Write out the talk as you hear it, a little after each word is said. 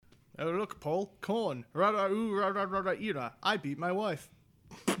Oh, look, Paul, corn. I beat my wife.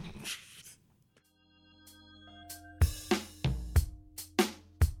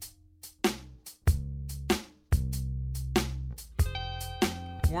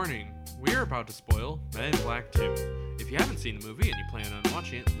 Warning, we are about to spoil Men in Black 2. If you haven't seen the movie and you plan on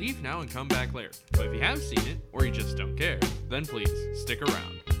watching it, leave now and come back later. But if you have seen it, or you just don't care, then please, stick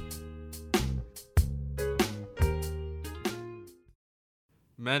around.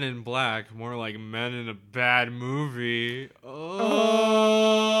 Men in Black, more like men in a bad movie. Oh.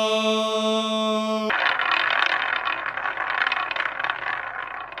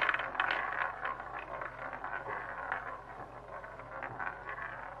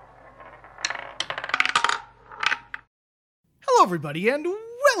 Hello, everybody, and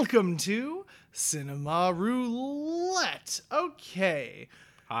welcome to Cinema Roulette. Okay.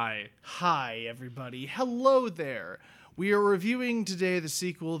 Hi, everybody. Hello there. We are reviewing today the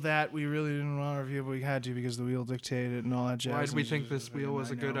sequel that we really didn't want to review, but we had to because the wheel dictated and all that jazz. Why did we think this wheel was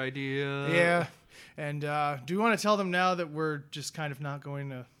a good idea? Yeah. And do we want to tell them now that we're just kind of not going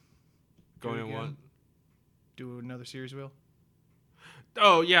to... Do another series wheel?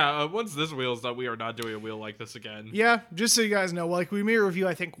 Oh, yeah. Once this wheel's done, we are not doing a wheel like this again. Yeah, just so you guys know, like, we may review,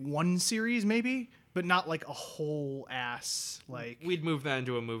 I think, one series, maybe, but not, like, a whole ass, like... We'd move that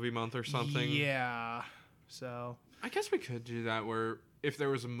into a movie month or something. Yeah, so... I guess we could do that where if there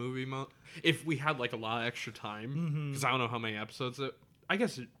was a movie month, if we had, like, a lot of extra time, because I don't know how many episodes I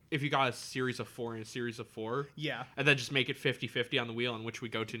guess if you got a series of 4 and a series of 4, yeah, and then just make it 50-50 on the wheel on which we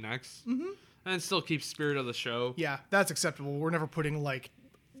go to next, and it still keeps spirit of the show. Yeah, that's acceptable. We're never putting, like,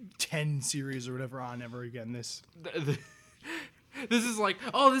 10 series or whatever on ever again. This is like,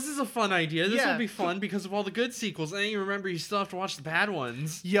 oh, this is a fun idea. This Yeah. will be fun because of all the good sequels. And then you remember you still have to watch the bad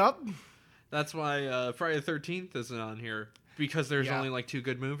ones. Yup. That's why Friday the 13th isn't on here, because there's Yeah. only like 2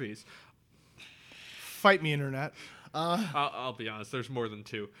 good movies. Fight me, internet. I'll be honest, there's more than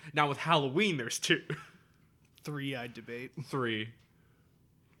 2. Now with Halloween, there's 2. 3, I'd debate. 3.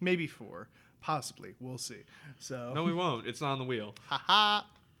 Maybe 4. Possibly. We'll see. So. No, we won't. It's not on the wheel. Haha.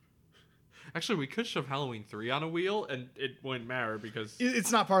 Actually, we could shove Halloween 3 on a wheel, and it wouldn't matter because...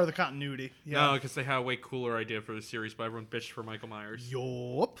 It's not part of the continuity. Yeah. No, because they had a way cooler idea for the series, but everyone bitched for Michael Myers.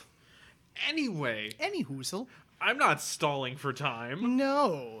 Yup. Anyway, Any hoosel. I'm not stalling for time.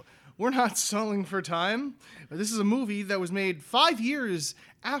 No, we're not stalling for time. This is a movie that was made 5 years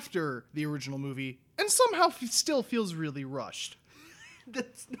after the original movie, and somehow still feels really rushed.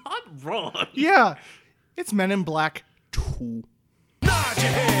 That's not wrong. Yeah, it's Men in Black 2. Nod your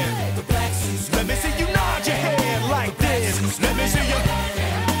head. Let me see you nod your head like this. Let me see you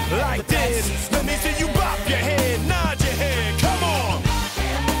like this. Let me see you bop your head, nod your head. Come on.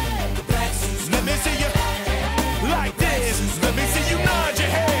 Let me see you like this. Let me see you nod your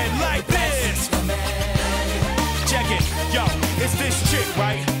head like this. Check it, yo, it's this chick,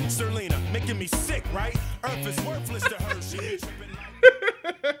 right? Serlina, making me sick, right? Earth is worthless to her. She ain't tripping like...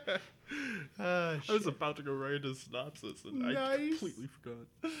 I was about to go right into synopsis, and I Nice. completely forgot.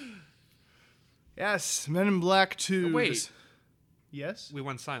 Yes, Men in Black 2. Wait. Yes? We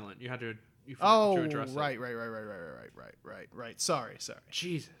went silent. You forgot to address right. it. Right. Sorry.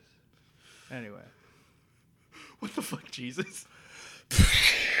 Jesus. Anyway. What the fuck, Jesus?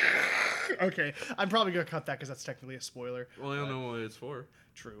 Okay, I'm probably going to cut that because that's technically a spoiler. Well, I don't know what it's for.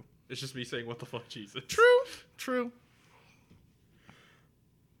 True. It's just me saying, what the fuck, Jesus? True.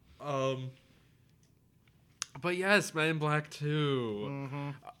 But yes, Men in Black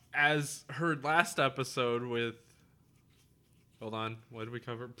 2. As heard last episode with... Hold on, what did we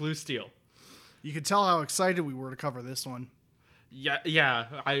cover? Blue Steel. You could tell how excited we were to cover this one. Yeah,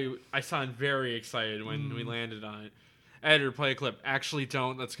 I sound very excited when we landed on it. Editor, play a clip. Actually,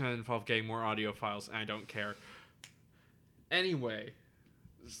 don't. That's going to involve getting more audio files, and I don't care. Anyway,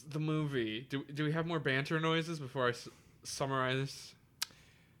 the movie. Do we have more banter noises before I summarize?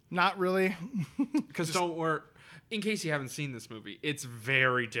 Not really. Because don't worry. In case you haven't seen this movie, it's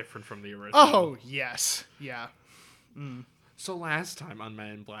very different from the original. Oh, yes. Yeah. So last time on Men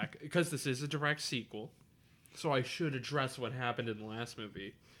in Black, because this is a direct sequel, so I should address what happened in the last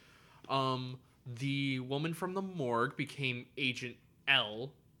movie. The woman from the morgue became Agent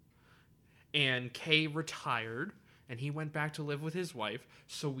L, and K retired, and he went back to live with his wife.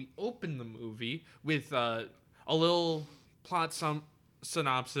 So we opened the movie with a little plot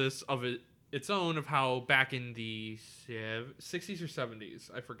synopsis of its own of how back in the 60s or 70s,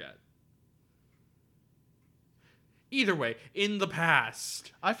 I forget. Either way, in the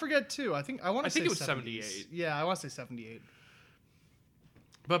past. I forget too. I think it was 70s. 78. Yeah, I want to say 78.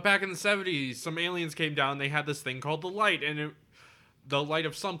 But back in the 70s, some aliens came down. They had this thing called the light, and the light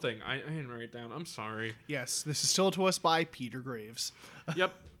of something. I didn't write it down. I'm sorry. Yes, this is told to us by Peter Graves.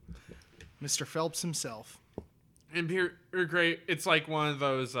 Yep. Mr. Phelps himself. And Peter Graves, it's like one of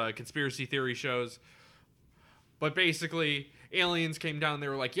those conspiracy theory shows. But basically, aliens came down. They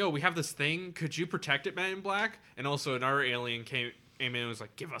were like, yo, we have this thing. Could you protect it, Men in Black? And also another alien came in and was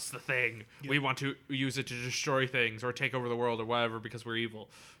like, give us the thing. Yep. We want to use it to destroy things or take over the world or whatever because we're evil.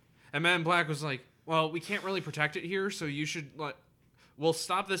 And Men in Black was like, well, we can't really protect it here, so you should we'll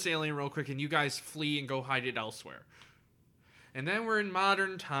stop this alien real quick and you guys flee and go hide it elsewhere. And then we're in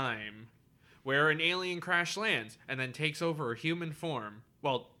modern time where an alien crash lands and then takes over a human form.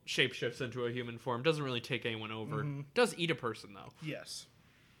 Well, shapeshifts into a human form. Doesn't really take anyone over. Mm-hmm. Does eat a person, though. Yes.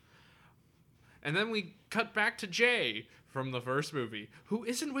 And then we cut back to Jay from the first movie, who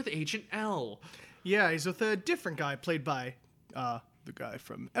isn't with Agent L. Yeah, he's with a different guy played by the guy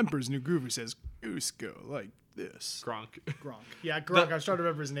from Emperor's New Groove who says, "Goose go like this." Gronk. Yeah, Gronk. I was trying to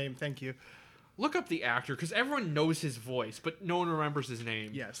remember his name. Thank you. Look up the actor, because everyone knows his voice, but no one remembers his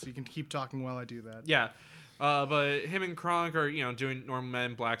name. Yes, you can keep talking while I do that. Yeah. But him and Kronk are, doing normal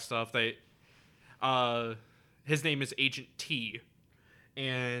Men in Black stuff. His name is Agent T.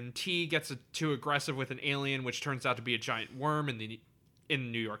 And T gets too aggressive with an alien, which turns out to be a giant worm in the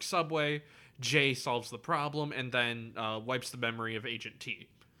New York subway. J solves the problem and then wipes the memory of Agent T.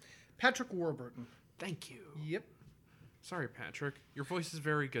 Patrick Warburton. Thank you. Yep. Sorry, Patrick. Your voice is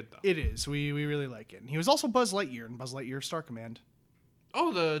very good, though. It is. We really like it. He was also Buzz Lightyear in Buzz Lightyear Star Command.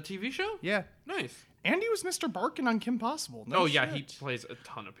 Oh, the TV show? Yeah. Nice. And he was Mr. Barkin on Kim Possible. No yeah, shit. he plays a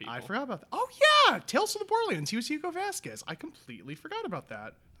ton of people. I forgot about that. Oh, yeah! Tales from the Borderlands. He was Hugo Vasquez. I completely forgot about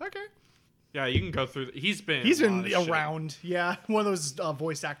that. Okay. Yeah, you can go through. He's been around. Shit. Yeah, one of those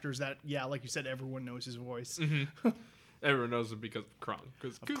voice actors that, like you said, everyone knows his voice. Mm-hmm. Everyone knows him because of Kronk.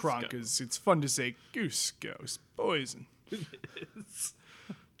 Because it's fun to say goose goes poison. It is.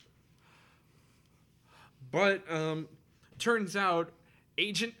 But turns out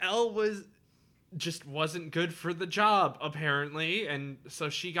Agent L wasn't good for the job, apparently, and so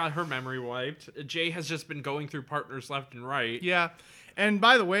she got her memory wiped. Jay has just been going through partners left and right. Yeah. And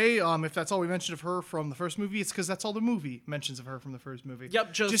by the way, if that's all we mentioned of her from the first movie, it's because that's all the movie mentions of her from the first movie.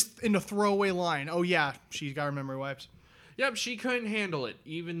 Yep, just in a throwaway line. Oh yeah, she got her memory wiped. Yep, she couldn't handle it,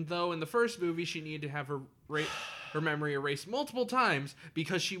 even though in the first movie she needed to have her memory erased multiple times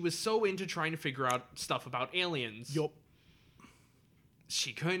because she was so into trying to figure out stuff about aliens. Yup.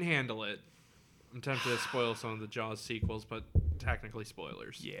 She couldn't handle it. I'm tempted to spoil some of the Jaws sequels, but technically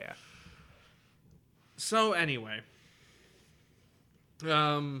spoilers. Yeah. So anyway,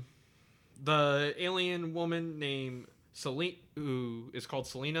 the alien woman named Selena, who is called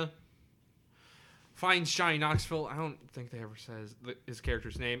Selena, finds Johnny Knoxville. I don't think they ever says his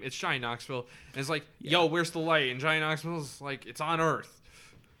character's name. It's Johnny Knoxville. And it's like, yo, where's the light? And Johnny Knoxville's like, it's on Earth.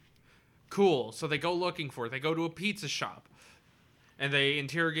 Cool. So they go looking for it. They go to a pizza shop. And they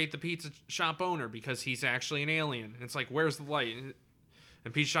interrogate the pizza shop owner because he's actually an alien. And it's like, where's the light?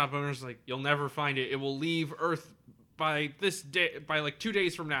 And pizza shop owner's like, you'll never find it. It will leave Earth by this day, by like 2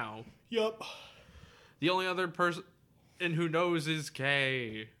 days from now. Yup. The only other person who knows is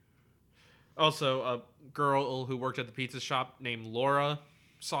Kay. Also, a girl who worked at the pizza shop named Laura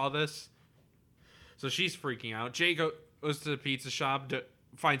saw this. So she's freaking out. Jay goes to the pizza shop,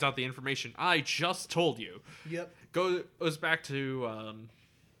 finds out the information I just told you. Yep. Goes back to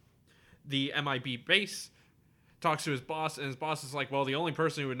the MIB base, talks to his boss, and his boss is like, well, the only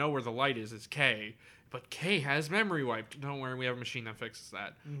person who would know where the light is Kay. But Kay has memory wiped. Don't worry, we have a machine that fixes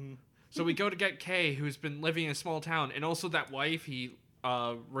that. Mm-hmm. So we go to get Kay, who's been living in a small town, and also that wife he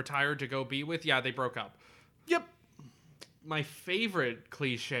retired to go be with. Yeah, they broke up. Yep. My favorite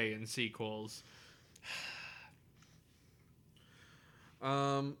cliche in sequels.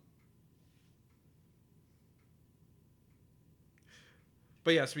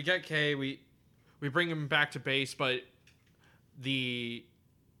 But yes, we get Kay. We bring him back to base, but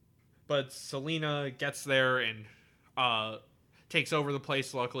Selena gets there and takes over the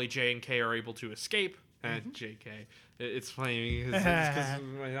place. Luckily, Jay and Kay are able to escape. And JK, it's funny because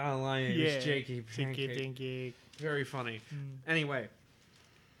my online name is JK. Very funny. Anyway.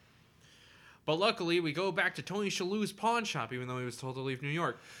 But luckily, we go back to Tony Shalhoub's pawn shop, even though he was told to leave New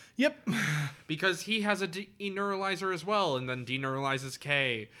York. Yep. Because he has a deneuralizer as well, and then deneuralizes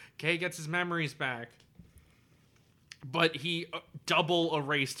Kay. Kay gets his memories back. But he double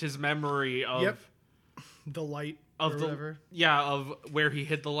erased his memory of... the light of or whatever. Yeah, of where he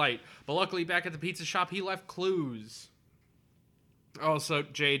hid the light. But luckily, back at the pizza shop, he left clues. Also,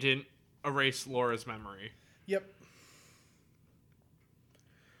 Jay didn't erase Laura's memory. Yep.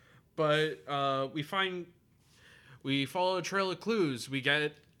 But we We follow a trail of clues. We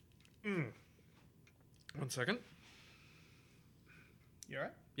get... 1 second. You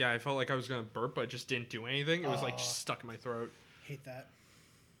alright? Yeah, I felt like I was going to burp, but I just didn't do anything. It was like just stuck in my throat. Hate that.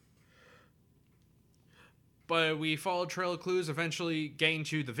 But we follow a trail of clues, eventually getting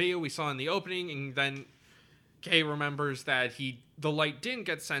to the video we saw in the opening, and then Kay remembers that the light didn't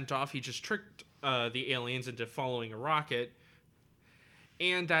get sent off. He just tricked the aliens into following a rocket,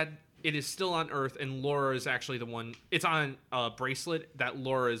 and that it is still on Earth, and Laura is actually the one. It's on a bracelet that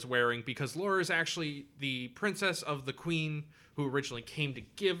Laura is wearing, because Laura is actually the princess of the queen who originally came to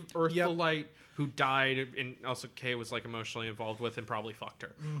give Earth the light, who died, and also Kay was like emotionally involved with and probably fucked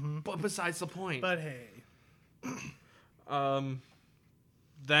her. But besides the point. But hey.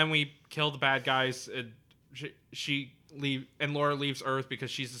 Then we kill the bad guys. And and Laura leaves Earth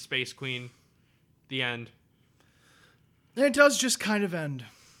because she's the space queen. The end. And it does just kind of end.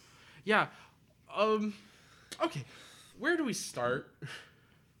 Yeah. Okay. Where do we start?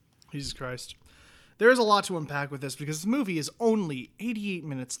 Jesus Christ. There's a lot to unpack with this because the movie is only 88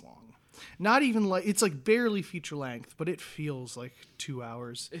 minutes long. Not even like, it's like barely feature length, but it feels like 2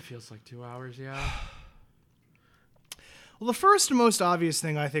 hours. It feels like 2 hours, yeah. Well, the first and most obvious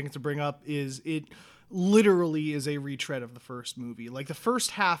thing I think to bring up is it literally is a retread of the first movie. Like the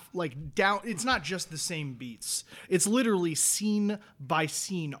first half, like down, it's not just the same beats. It's literally scene by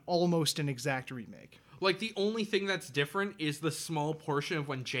scene, almost an exact remake. Like the only thing that's different is the small portion of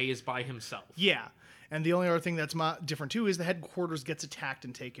when Jay is by himself. Yeah. And the only other thing that's different too is the headquarters gets attacked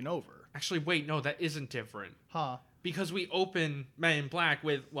and taken over. Actually, wait, no, that isn't different. Huh. Because we open Men in Black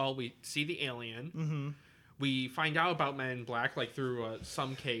with, well, we see the alien. Mm-hmm. We find out about Men in Black, like, through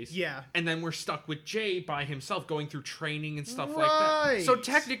some case. Yeah. And then we're stuck with Jay by himself going through training and stuff like that. So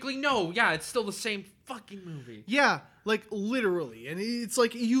technically, no. Yeah, it's still the same fucking movie. Yeah, like, literally. And it's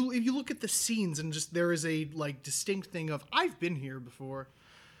like, if you look at the scenes and just there is a, like, distinct thing of, I've been here before.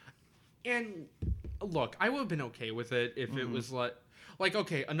 And, look, I would have been okay with it if it was like,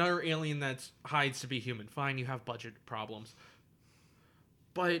 okay, another alien that hides to be human. Fine, you have budget problems.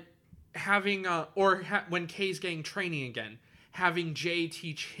 But... having when Kay's getting training again, having Jay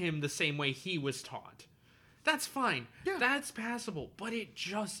teach him the same way he was taught, that's fine. Yeah. That's passable. But it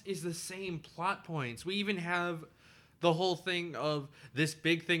just is the same plot points. We even have the whole thing of this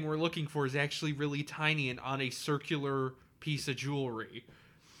big thing we're looking for is actually really tiny and on a circular piece of jewelry,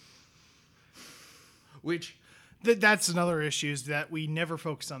 which that's another issue, is that we never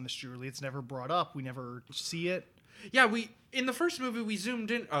focus on this jewelry. It's never brought up. We never see it. Yeah, in the first movie, we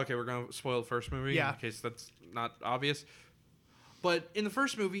zoomed in. Okay, we're going to spoil the first movie in case that's not obvious. But in the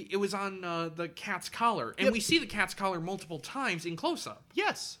first movie, it was on the cat's collar. And we see the cat's collar multiple times in close-up.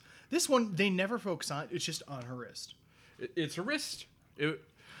 Yes. This one, they never focus on it. It's just on her wrist. It's her wrist.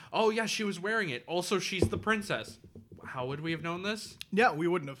 Oh, yeah, she was wearing it. Also, she's the princess. How would we have known this? Yeah, we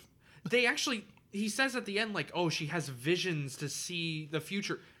wouldn't have. They actually... He says at the end, like, oh, she has visions to see the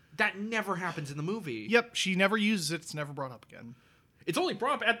future. That never happens in the movie. Yep, she never uses it. It's never brought up again. It's only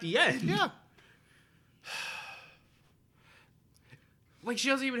brought up at the end. Yeah. Like, she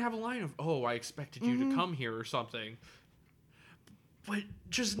doesn't even have a line of, oh, I expected you to come here or something. But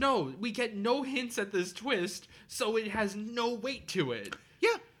just know, we get no hints at this twist, so it has no weight to it.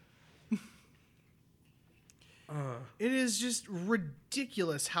 Yeah. It is just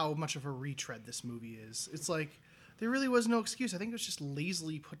ridiculous how much of a retread this movie is. It's like... there really was no excuse. I think it was just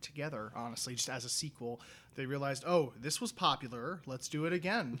lazily put together, honestly, just as a sequel. They realized, oh, this was popular. Let's do it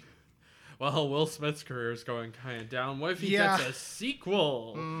again. Well, Will Smith's career is going kind of down. What if he gets a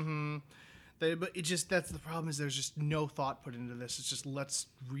sequel? Mm-hmm. But it just, that's the problem, is there's just no thought put into this. It's just,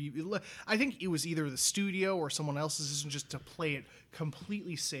 I think it was either the studio or someone else's decision just to play it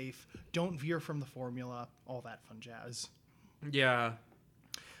completely safe. Don't veer from the formula. All that fun jazz. Yeah.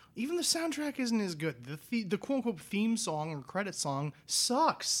 Even the soundtrack isn't as good. The quote-unquote theme song or credit song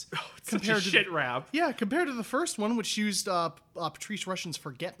sucks. Oh, it's such a shit rap. Yeah, compared to the first one, which used Patrice Rushen's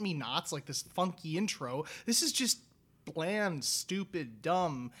Forget-Me-Nots, like this funky intro. This is just bland, stupid,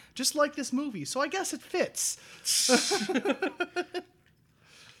 dumb, just like this movie. So I guess it fits.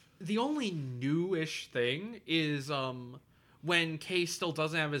 The only newish thing is... when Kay still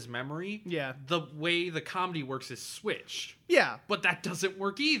doesn't have his memory, the way the comedy works is switched. Yeah. But that doesn't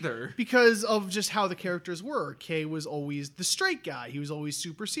work either. Because of just how the characters were. Kay was always the straight guy. He was always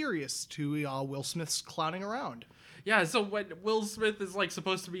super serious to Will Smith's clowning around. Yeah, so when Will Smith is like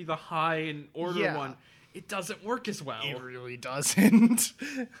supposed to be the high and order one, it doesn't work as well. It really doesn't.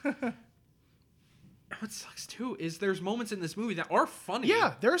 What sucks too is there's moments in this movie that are funny.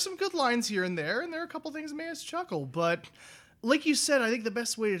 Yeah, there are some good lines here and there are a couple things that made us chuckle, but like you said, I think the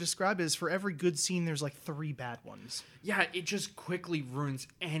best way to describe it is for every good scene, there's like 3 bad ones. Yeah, it just quickly ruins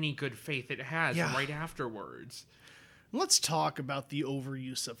any good faith it has right afterwards. Let's talk about the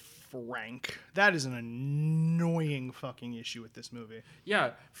overuse of Frank. That is an annoying fucking issue with this movie.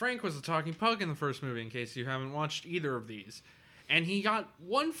 Yeah, Frank was a talking pug in the first movie, in case you haven't watched either of these. And he got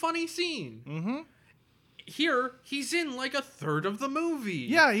one funny scene. Mm-hmm. Here, he's in like a third of the movie.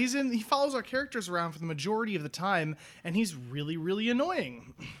 Yeah, he follows our characters around for the majority of the time, and he's really, really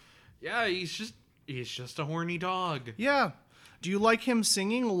annoying. Yeah, he's just a horny dog. Yeah. Do you like him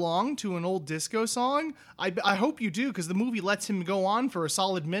singing along to an old disco song? I hope you do, because the movie lets him go on for a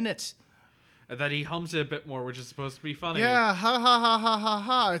solid minute. And that he hums it a bit more, which is supposed to be funny. Yeah, ha ha ha ha ha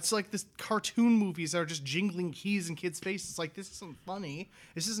ha. It's like this cartoon movies that are just jingling keys in kids' faces. It's like, this isn't funny.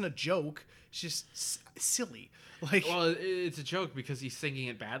 This isn't a joke. It's just silly. Like, well, it's a joke because he's singing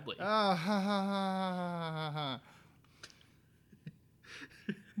it badly. Ha ha ha ha ha.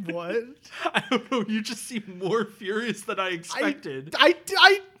 What? I don't know. You just seem more furious than I expected. I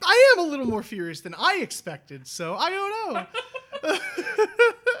am a little more furious than I expected, so I don't know.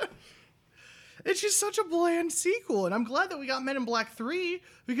 It's just such a bland sequel, and I'm glad that we got Men in Black 3,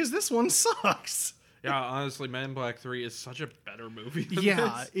 because this one sucks. Yeah, honestly, Men in Black 3 is such a better movie than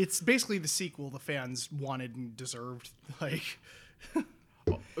Yeah, this. it's basically the sequel the fans wanted and deserved. Like,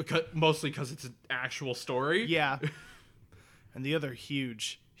 mostly because it's an actual story. yeah. And the other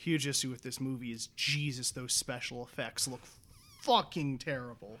huge issue with this movie is, Jesus, those special effects look fucking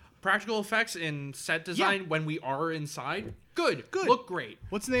terrible. Practical effects in set design when we are inside, good. Look great.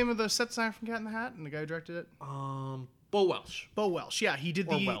 What's the name of the set designer from Cat in the Hat and the guy who directed it? Bo Welch. Bo Welch, yeah, he did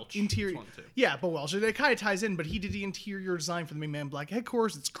Or the Welch. interior. It's one of the two. Yeah, Bo Welch. It kind of ties in, but he did the interior design for the Man in Black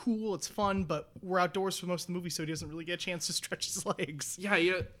headquarters. It's cool, it's fun, but we're outdoors for most of the movie, so he doesn't really get a chance to stretch his legs.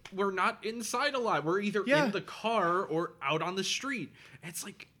 Yeah, we're not inside a lot. We're either Yeah. in the car or out on the street. It's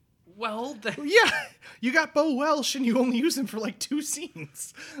like, well, Yeah, you got Bo Welch, and you only use him for like 2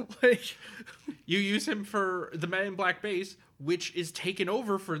 scenes. Like, you use him for the Men in Black base, which is taken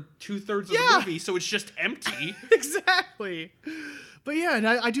over for 2/3 of the movie, so it's just empty. exactly. But yeah, and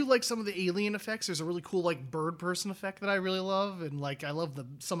I do like some of the alien effects. There's a really cool like bird person effect that I really love, and like I love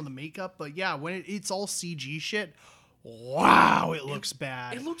some of the makeup. But yeah, when it's all CG shit, wow, it looks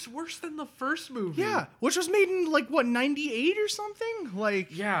bad. It looks worse than the first movie. Yeah, which was made in like what, 98 or something?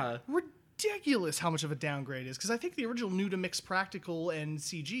 Like, Yeah. ridiculous how much of a downgrade is, because I think the original knew to mix practical and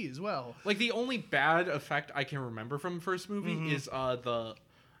CG as well. Like, the only bad effect I can remember from the first movie is the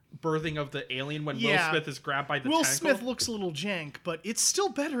birthing of the alien when Will Smith is grabbed by the Will tentacle. Smith looks a little jank, but it's still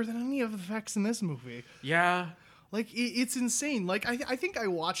better than any of the effects in this movie. Yeah. Like, it's insane. Like, I think I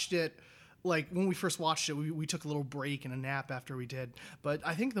watched it, like, when we first watched it, we took a little break and a nap after we did. But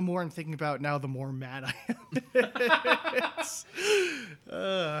I think the more I'm thinking about it now, the more mad I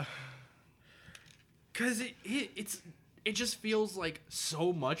am. Because it just feels like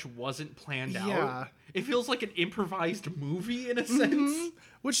so much wasn't planned Yeah. out. It feels like an improvised movie in a sense.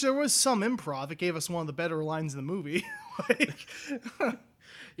 Which there was some improv. It gave us one of the better lines in the movie. Like,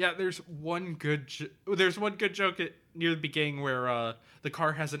 Yeah, there's one good joke near the beginning where the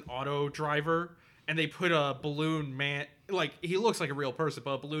car has an auto driver and they put a balloon man, like, he looks like a real person,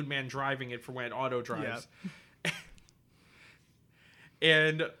 but a balloon man driving it for when it auto drives.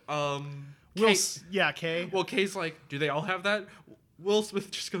 And Kay. Well, Kay's like, do they all have that? Will Smith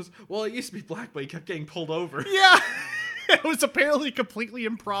just goes, well, it used to be black, but he kept getting pulled over. Yeah. It was apparently completely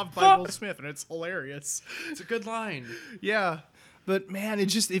improv by Will Smith, and it's hilarious. It's a good line. Yeah. But man,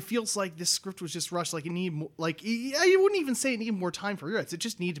 it feels like this script was just rushed. Like, it needed more, like, you wouldn't even say it needed more time for rewrites. It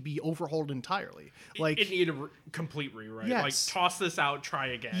just needed to be overhauled entirely. Like, it needed a complete rewrite. Yes. Like, toss this out, try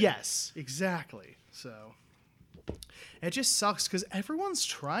again. yes, exactly. So it just sucks because everyone's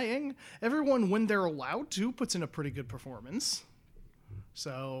trying. Everyone, when they're allowed to, puts in a pretty good performance.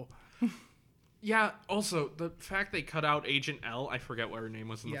 So Yeah, also, the fact they cut out Agent L, I forget what her name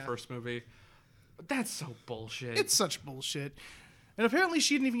was in the first movie, that's so bullshit. it's such bullshit. And apparently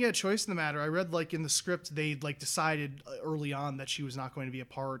she didn't even get a choice in the matter. I read, like, in the script, they, like, decided early on that she was not going to be a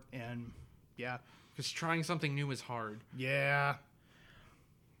part, and yeah. Because trying something new is hard. Yeah.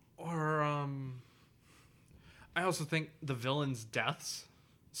 Or, I also think the villains' deaths,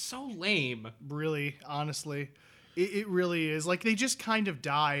 so lame. Really, honestly. It really is. Like, they just kind of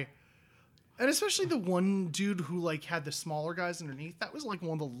die. And especially the one dude who, like, had the smaller guys underneath. That was, like,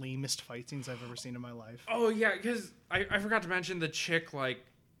 one of the lamest fight scenes I've ever seen in my life. Oh, yeah, because I forgot to mention the chick, like,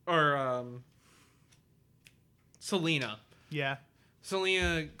 or, Selena. Yeah.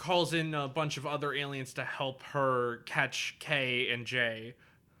 Selena calls in a bunch of other aliens to help her catch K and Jay.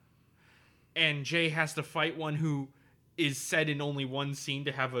 And Jay has to fight one who is said in only one scene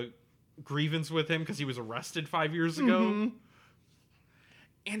to have a grievance with him because he was arrested 5 years ago.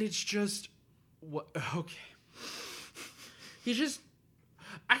 And it's just what? Okay, he just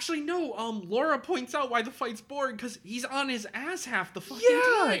actually no. Laura points out why the fight's boring because he's on his ass half the fucking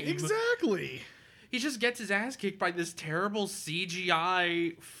time. Exactly. He just gets his ass kicked by this terrible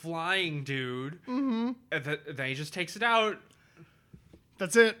CGI flying dude. And then he just takes it out.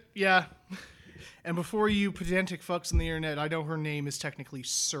 That's it. Yeah. And before you pedantic fucks on the internet, I know her name is technically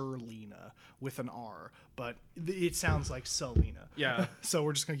Serlina with an R, but it sounds like Selena. Yeah. So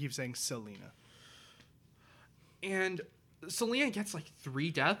we're just going to keep saying Selena. And Selena gets like 3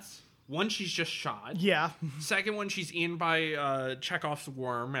 deaths. One, she's just shot. Yeah. Second one, she's eaten by Chekhov's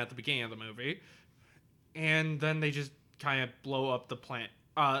worm at the beginning of the movie. And then they just kind of blow up the plant.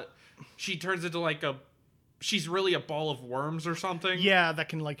 She turns into like she's really a ball of worms or something. Yeah, that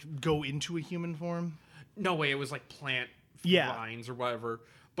can like go into a human form. No way, it was like plant Yeah. vines or whatever.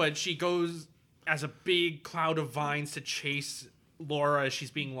 But she goes as a big cloud of vines to chase Laura as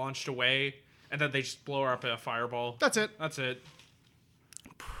she's being launched away. And then they just blow her up in a fireball. That's it. That's it.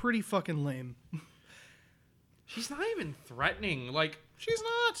 Pretty fucking lame. She's not even threatening. Like, She's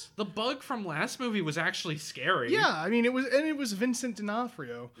not. the bug from last movie was actually scary. Yeah, I mean, it was Vincent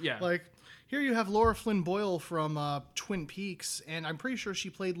D'Onofrio. Yeah. Like, here you have Laura Flynn Boyle from Twin Peaks, and I'm pretty sure she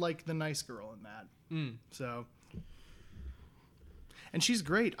played, like, the nice girl in that. So. And she's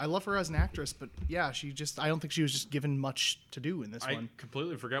great. I love her as an actress, but yeah, I don't think she was just given much to do in this I one.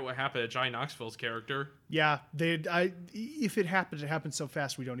 completely forget what happened to Johnny Knoxville's character. Yeah, if it happened so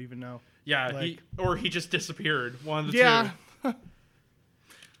fast we don't even know. Yeah, Like- he just disappeared. One of the Yeah. two.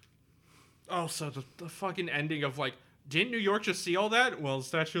 Oh, so the fucking ending of like, didn't New York just see all that? Well,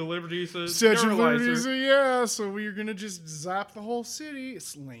 Statue of Liberty says Statue of Liberty, neuralizer. yeah, so we're gonna just zap the whole city.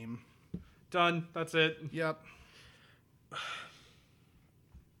 It's lame. Done. That's it. Yep.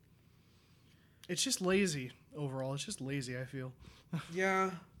 It's just lazy overall. It's just lazy, I feel.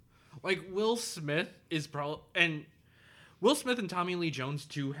 Yeah. Like Will Smith and Will Smith and Tommy Lee Jones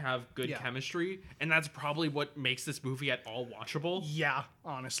do have good Yeah. chemistry, and that's probably what makes this movie at all watchable. Yeah,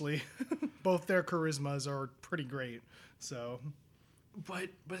 honestly. Both their charismas are pretty great. So, But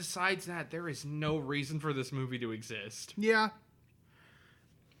besides that, there is no reason for this movie to exist. yeah.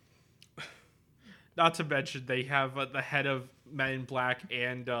 Not to mention they have the head of Men in Black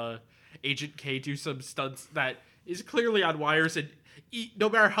and Agent K do some stunts that is clearly on wires, and no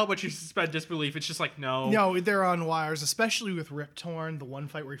matter how much you suspend disbelief, it's just like, no. No, they're on wires, especially with Rip Torn, the one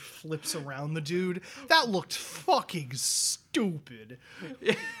fight where he flips around the dude. That looked fucking stupid.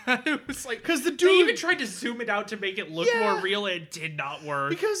 It was like, 'Cause the they dude- even tried to zoom it out to make it look Yeah. more real, and it did not work.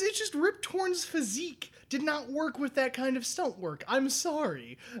 Because it's just Rip Torn's physique did not work with that kind of stunt work. I'm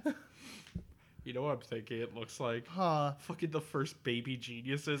sorry. You know what I'm thinking it looks like? Huh. Fucking the first Baby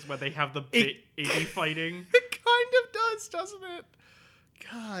Geniuses when they have the It- baby fighting. It kind of does, doesn't it?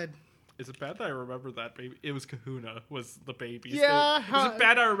 God. Is it bad that I remember that baby? It was Kahuna was the baby. Yeah, Is it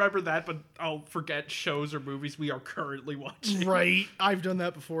bad I remember that, but I'll forget shows or movies we are currently watching? Right. I've done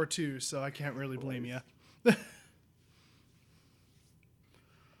that before too, so I can't really blame you.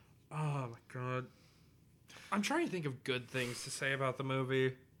 Oh my god. I'm trying to think of good things to say about the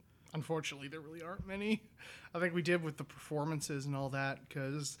movie. Unfortunately, there really aren't many. I think we did with the performances and all that,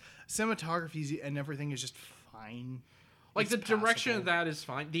 because cinematography and everything is just fine. Like, It's the direction passable. of that is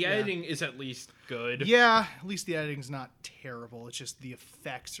fine. The editing is at least good. Yeah, at least the editing's not terrible. It's just the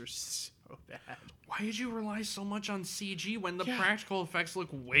effects are so bad. Why did you rely so much on CG when the Yeah. practical effects look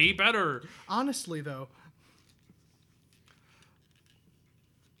way better? Honestly, though,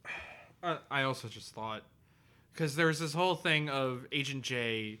 I also just thought, because there's this whole thing of Agent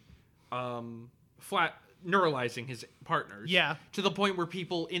J neuralizing his partners. Yeah. To the point where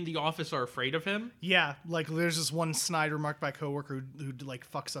people in the office are afraid of him. yeah, like there's this one snide remark by a coworker who like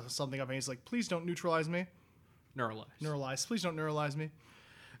fucks something up, and he's like, "Please don't neutralize me, neuralize. Please don't neuralize me."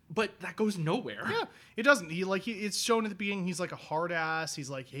 But that goes nowhere. Yeah, it doesn't. It's shown at the beginning. He's like a hard ass. He's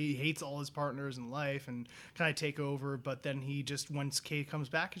like he hates all his partners in life and kind of take over. But then he just once Kay comes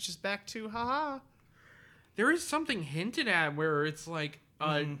back, it's just back to haha. There is something hinted at where it's like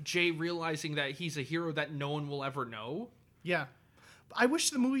Jay realizing that he's a hero that no one will ever know. Yeah, I wish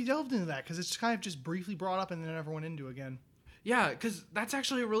the movie delved into that because it's kind of just briefly brought up and then never went into again. Yeah, because that's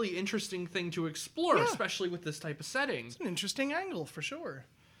actually a really interesting thing to explore, Yeah. especially with this type of setting. It's an interesting angle for sure.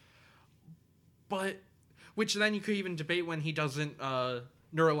 But, which then you could even debate when he doesn't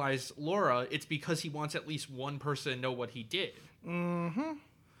neuralize Laura, it's because he wants at least one person to know what he did. Mm-hmm.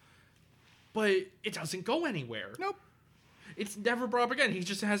 But it doesn't go anywhere. Nope. It's never brought up again. He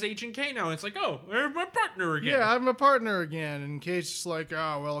just has H and K now. And it's like, oh, they're my partner again. Yeah, I'm a partner again. And K's just like,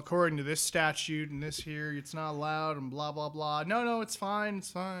 oh, well, according to this statute and this here, it's not allowed and blah, blah, blah. No, it's fine.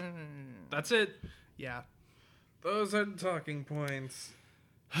 It's fine. That's it. Yeah. Those are the talking points.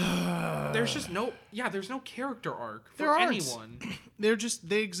 There's no character arc for anyone. They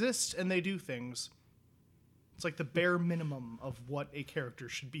exist and they do things. It's like the bare minimum of what a character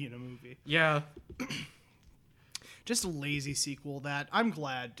should be in a movie. Yeah. Just a lazy sequel that I'm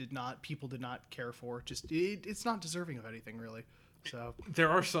glad people did not care for. It's not deserving of anything, really. So there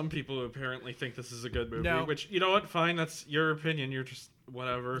are some people who apparently think this is a good movie, No. which, you know what? Fine, that's your opinion. You're just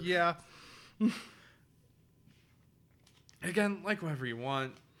whatever. yeah. Again, like whatever you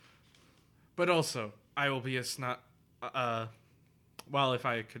want. But also, I will be a snot. Well, if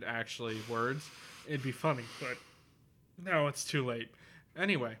I could actually words, it'd be funny. But no, it's too late.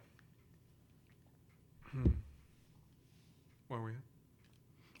 Anyway. Where were we at?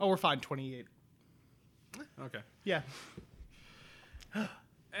 Oh, we're fine. 28. Okay. Yeah.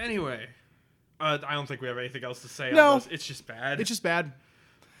 Anyway. I don't think we have anything else to say No. on this. It's just bad. It's just bad.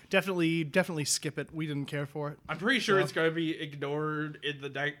 Definitely skip it. We didn't care for it. I'm pretty sure it's going to be ignored in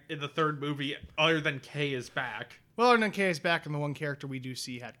the third movie, other than Kay is back. Well, and then Kay is back, and the one character we do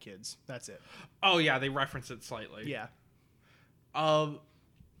see had kids. That's it. Oh yeah, they reference it slightly. Yeah.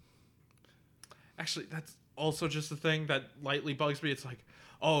 Actually, that's also just the thing that lightly bugs me. It's like,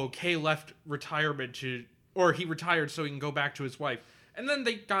 oh, Kay left retirement or he retired so he can go back to his wife, and then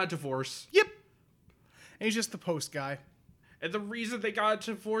they got a divorce. Yep. And he's just the post guy. And the reason they got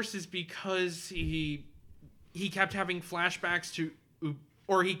a divorce is because he kept having flashbacks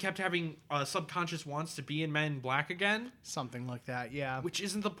or he kept having subconscious wants to be in Men in Black again. Something like that, yeah. Which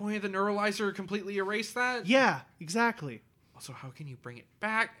isn't the point of the neuralizer, completely erase that? Yeah, exactly. Also, how can you bring it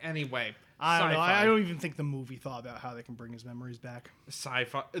back? Anyway, I don't know. sci-fi. I don't even think the movie thought about how they can bring his memories back.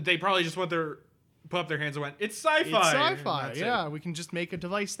 Sci-fi. They probably just put up their hands and went, it's sci-fi. It's sci-fi, That's yeah. it. We can just make a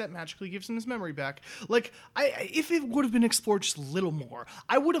device that magically gives him his memory back. Like, if it would have been explored just a little more,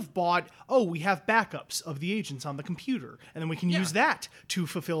 I would have bought, we have backups of the agents on the computer, and then we can use that to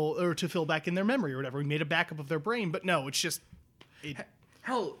fill back in their memory or whatever. We made a backup of their brain, but no, it's just...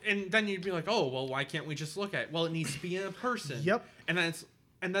 Hell, and then you'd be like, oh, well, why can't we just look at it? Well, it needs to be in a person. Yep.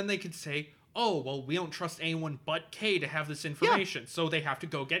 And then they could say, oh, well, we don't trust anyone but Kay to have this information, so they have to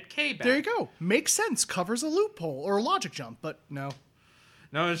go get Kay back. There you go. Makes sense. Covers a loophole or a logic jump, but no.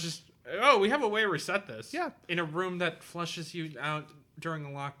 No, it's just, we have a way to reset this. Yeah. In a room that flushes you out during a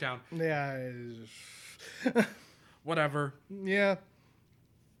lockdown. Yeah. Whatever. Yeah.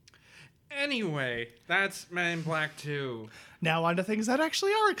 Anyway, that's Men in Black 2. Now on to things that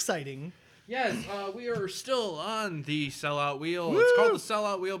actually are exciting. Yes, we are still on the Sellout Wheel. Woo! It's called the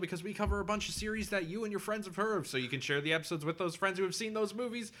Sellout Wheel because we cover a bunch of series that you and your friends have heard of, so you can share the episodes with those friends who have seen those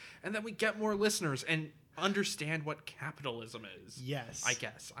movies, and then we get more listeners and understand what capitalism is. Yes. I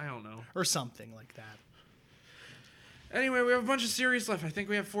guess. I don't know. Or something like that. Anyway, we have a bunch of series left. I think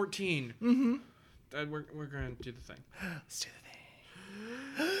we have 14. Mm-hmm. We're going to do the thing. Let's do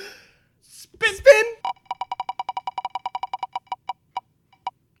the thing. Spin!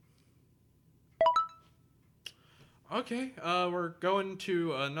 Okay, we're going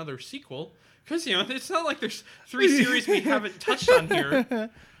to another sequel. Because, it's not like there's 3 series we haven't touched on here.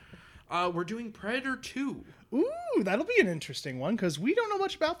 We're doing Predator 2. Ooh, that'll be an interesting one, because we don't know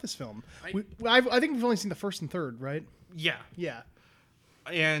much about this film. I think we've only seen the first and third, right? Yeah. Yeah.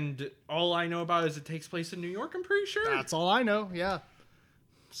 And all I know about is it takes place in New York, I'm pretty sure. That's all I know, yeah.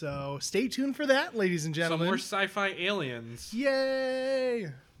 So stay tuned for that, ladies and Some gentlemen. more sci-fi aliens. Yay!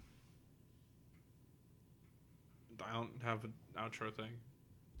 I don't have an outro thing.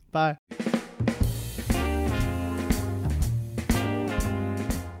 Bye.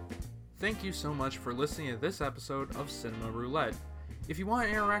 Thank you so much for listening to this episode of Cinema Roulette. If you want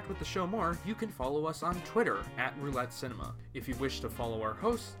to interact with the show more, you can follow us on Twitter @Roulette Cinema. If you wish to follow our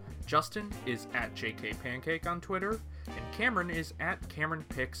hosts, Justin is @JKPancake on Twitter, and Cameron is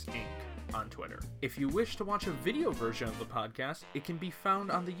 @CameronPixInc on Twitter. If you wish to watch a video version of the podcast, it can be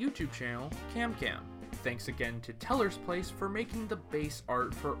found on the YouTube channel CamCam. Thanks again to Teller's Place for making the base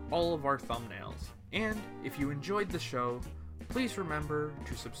art for all of our thumbnails. And if you enjoyed the show, please remember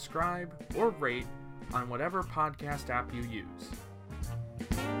to subscribe or rate on whatever podcast app you use.